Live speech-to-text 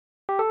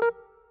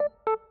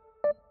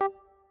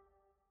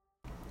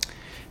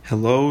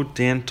Hello,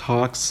 Dan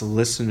Talks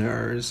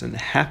listeners, and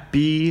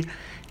happy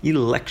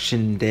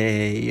Election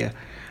Day.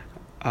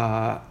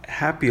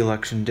 Happy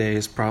Election Day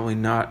is probably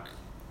not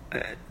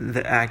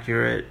the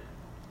accurate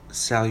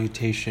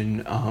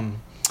salutation,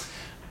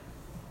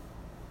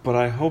 but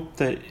I hope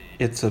that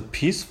it's a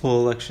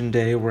peaceful Election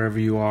Day wherever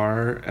you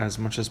are as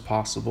much as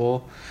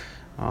possible.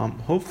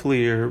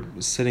 Hopefully you're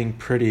sitting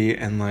pretty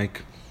and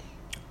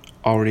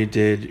already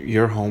did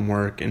your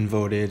homework and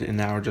voted, and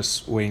now we're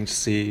just waiting to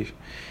see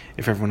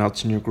if everyone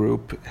else in your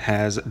group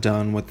has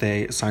done what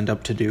they signed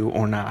up to do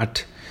or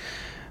not.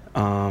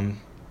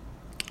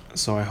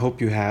 So I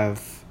hope you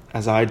have,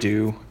 as I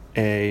do,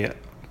 a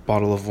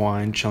bottle of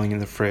wine chilling in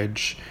the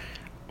fridge,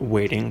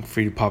 waiting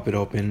for you to pop it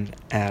open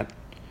at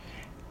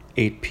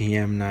 8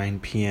 p.m., 9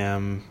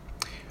 p.m.,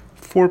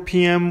 4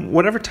 p.m.,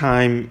 whatever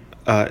time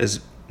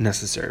is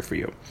necessary for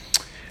you.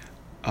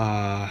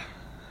 All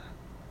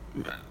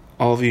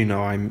of you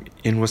know I'm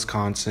in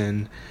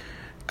Wisconsin.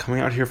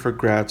 Coming out here for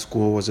grad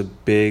school was a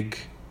big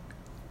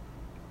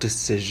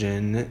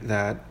decision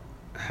that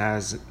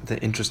has the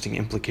interesting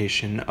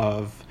implication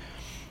of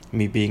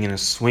me being in a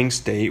swing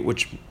state,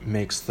 which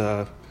makes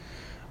the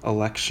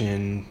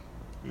election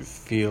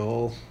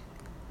feel,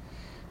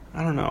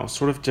 I don't know,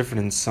 sort of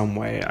different in some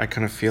way. I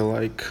kind of feel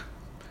like,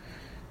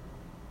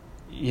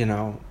 being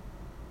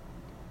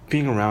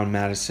around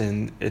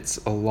Madison, it's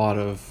a lot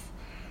of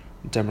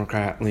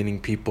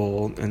Democrat-leaning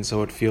people, and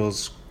so it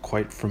feels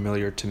quite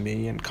familiar to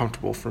me and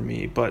comfortable for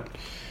me, but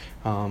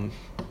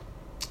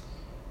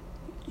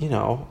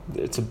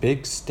it's a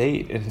big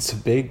state and it's a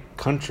big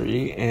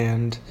country,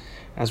 and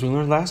as we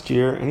learned last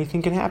year,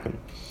 anything can happen.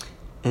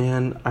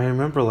 And I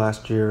remember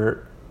last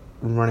year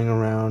running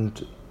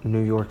around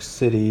New York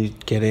City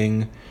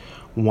getting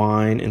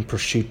wine and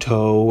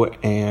prosciutto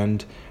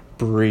and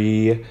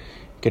brie,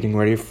 getting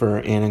ready for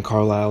Anne and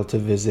Carlisle to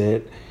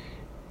visit,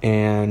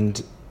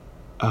 and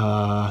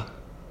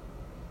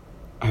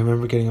I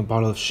remember getting a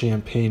bottle of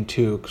champagne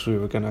too, because we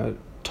were going to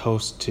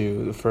toast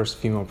to the first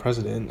female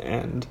president,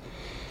 and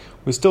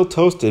we still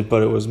toasted,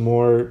 but it was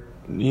more,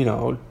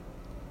 I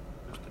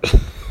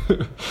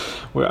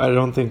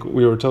don't think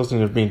we were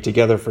toasting of being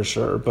together for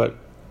sure, but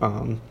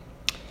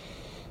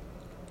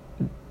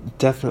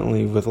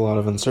definitely with a lot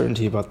of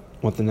uncertainty about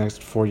what the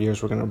next 4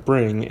 years were going to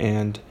bring,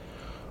 and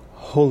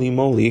holy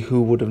moly,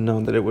 who would have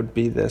known that it would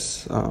be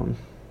this,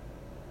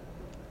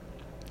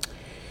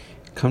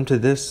 come to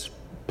this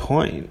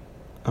point.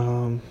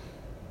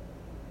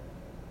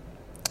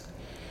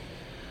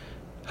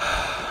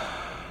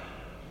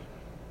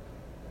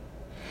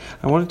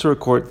 I wanted to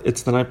record,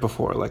 it's the night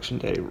before Election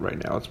Day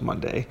right now, it's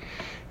Monday,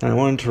 and I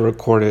wanted to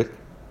record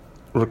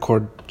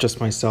just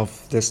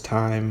myself this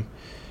time,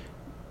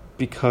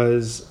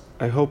 because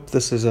I hope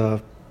this is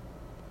I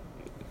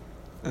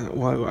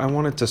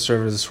want it to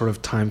serve as a sort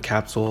of time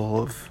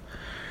capsule of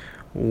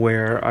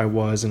where I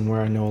was and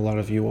where I know a lot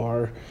of you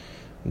are,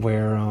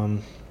 where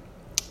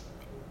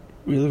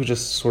really we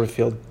just sort of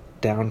feel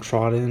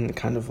downtrodden,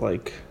 kind of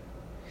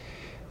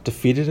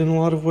defeated in a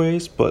lot of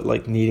ways, but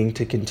needing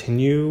to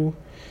continue.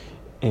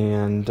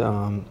 And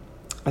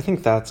I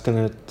think that's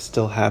going to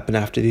still happen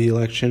after the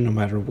election, no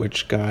matter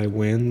which guy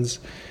wins,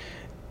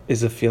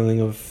 is a feeling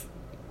of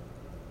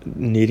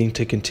needing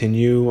to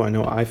continue. I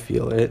know I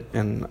feel it,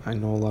 and I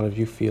know a lot of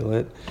you feel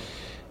it.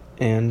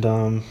 And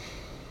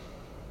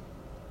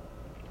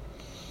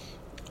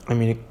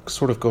it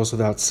sort of goes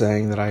without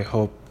saying that I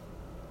hope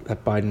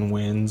that Biden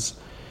wins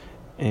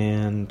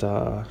and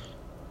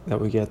that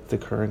we get the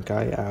current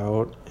guy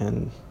out.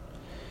 And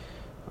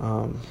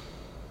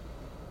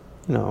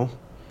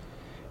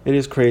it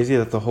is crazy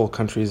that the whole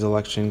country's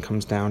election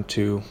comes down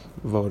to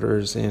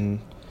voters in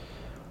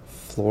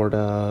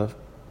Florida,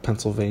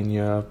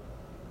 Pennsylvania,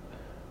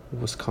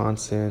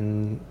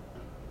 Wisconsin,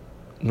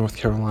 North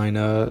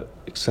Carolina,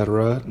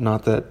 etc.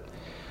 Not that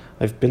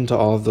I've been to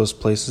all of those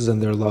places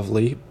and they're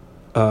lovely,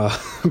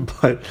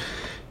 but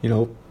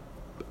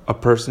a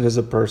person is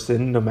a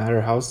person, no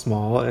matter how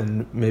small,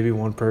 and maybe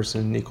one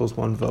person equals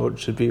one vote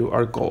should be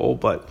our goal.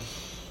 But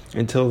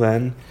until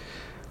then,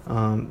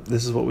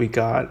 this is what we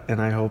got,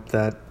 and I hope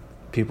that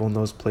people in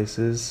those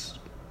places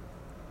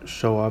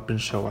show up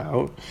and show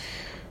out.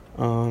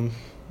 I'm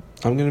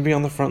going to be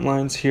on the front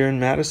lines here in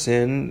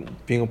Madison,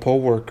 being a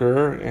poll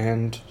worker,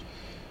 and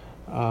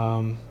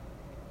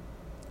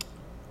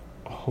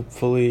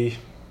hopefully,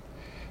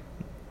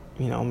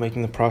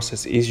 making the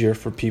process easier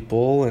for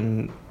people,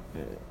 and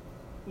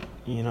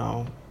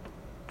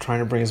trying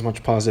to bring as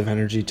much positive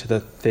energy to the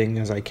thing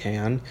as I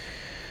can.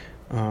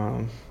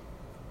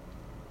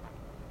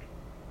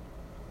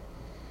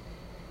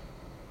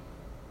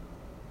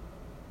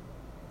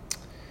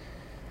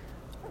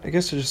 I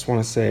guess I just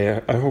want to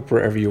say, I hope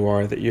wherever you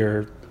are that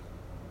you're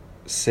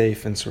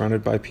safe and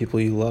surrounded by people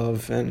you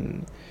love.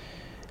 And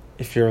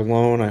if you're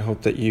alone, I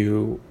hope that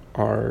you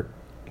are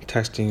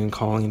texting and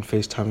calling and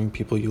FaceTiming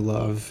people you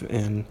love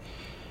and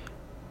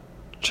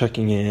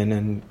checking in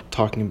and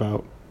talking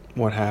about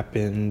what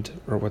happened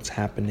or what's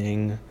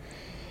happening.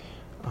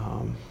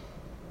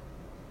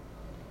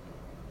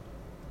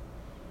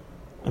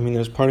 mean,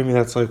 there's part of me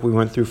that's like, we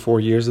went through 4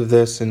 years of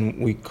this and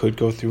we could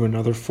go through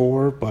another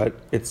 4, but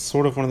it's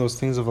sort of one of those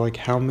things of like,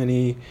 how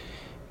many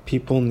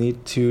people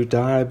need to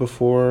die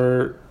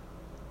before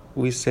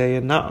we say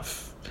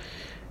enough?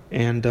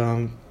 And,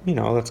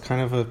 that's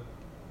kind of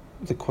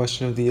the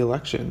question of the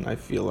election, I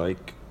feel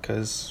like,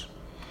 because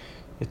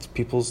it's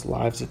people's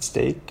lives at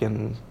stake,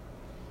 and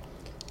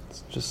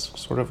it's just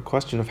sort of a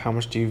question of how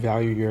much do you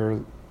value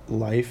your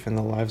life and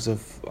the lives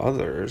of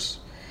others.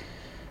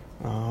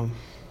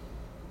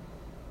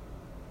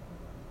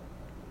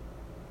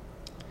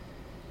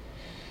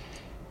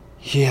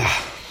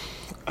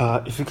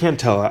 If you can't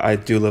tell, I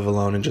do live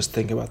alone and just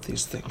think about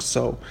these things.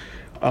 So,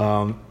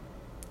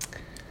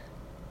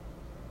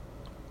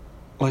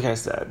 like I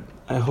said,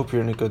 I hope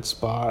you're in a good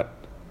spot,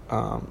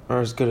 or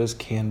as good as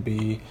can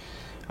be.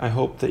 I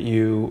hope that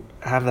you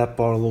have that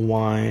bottle of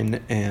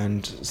wine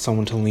and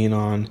someone to lean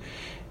on.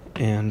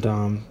 And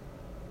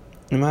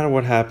no matter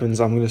what happens,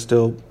 I'm going to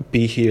still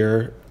be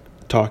here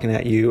talking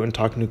at you and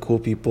talking to cool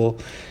people.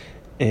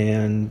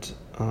 And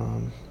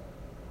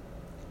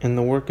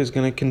the work is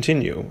going to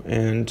continue.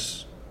 And,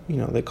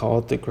 they call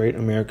it the Great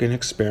American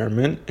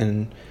Experiment.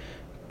 And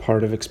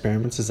part of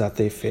experiments is that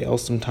they fail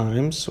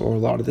sometimes, or a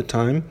lot of the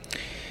time.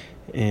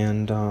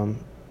 And,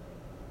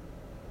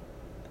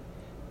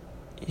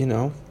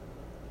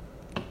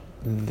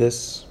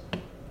 this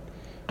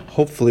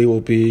hopefully will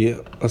be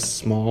a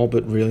small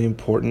but really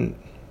important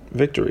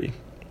victory.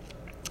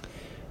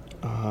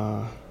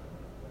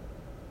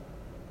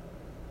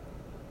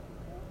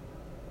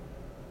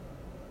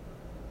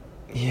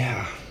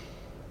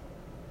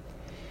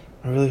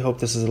 I really hope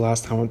this is the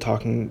last time I'm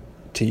talking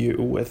to you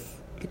with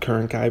the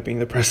current guy being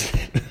the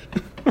president.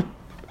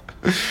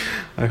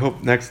 I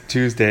hope next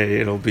Tuesday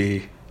it'll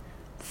be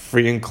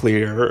free and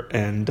clear,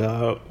 and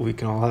we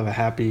can all have a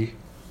happy,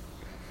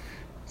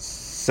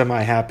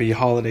 semi-happy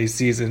holiday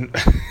season,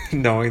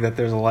 knowing that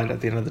there's a light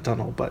at the end of the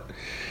tunnel. But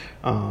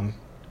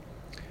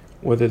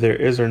whether there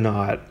is or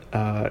not,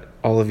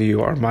 all of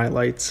you are my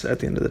lights at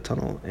the end of the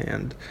tunnel,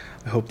 and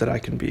I hope that I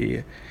can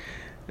be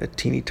a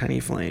teeny tiny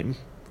flame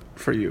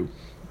for you.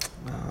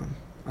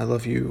 I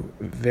love you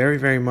very,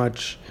 very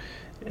much,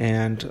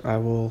 and I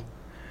will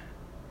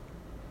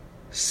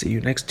see you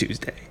next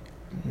Tuesday.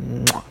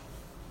 Mwah.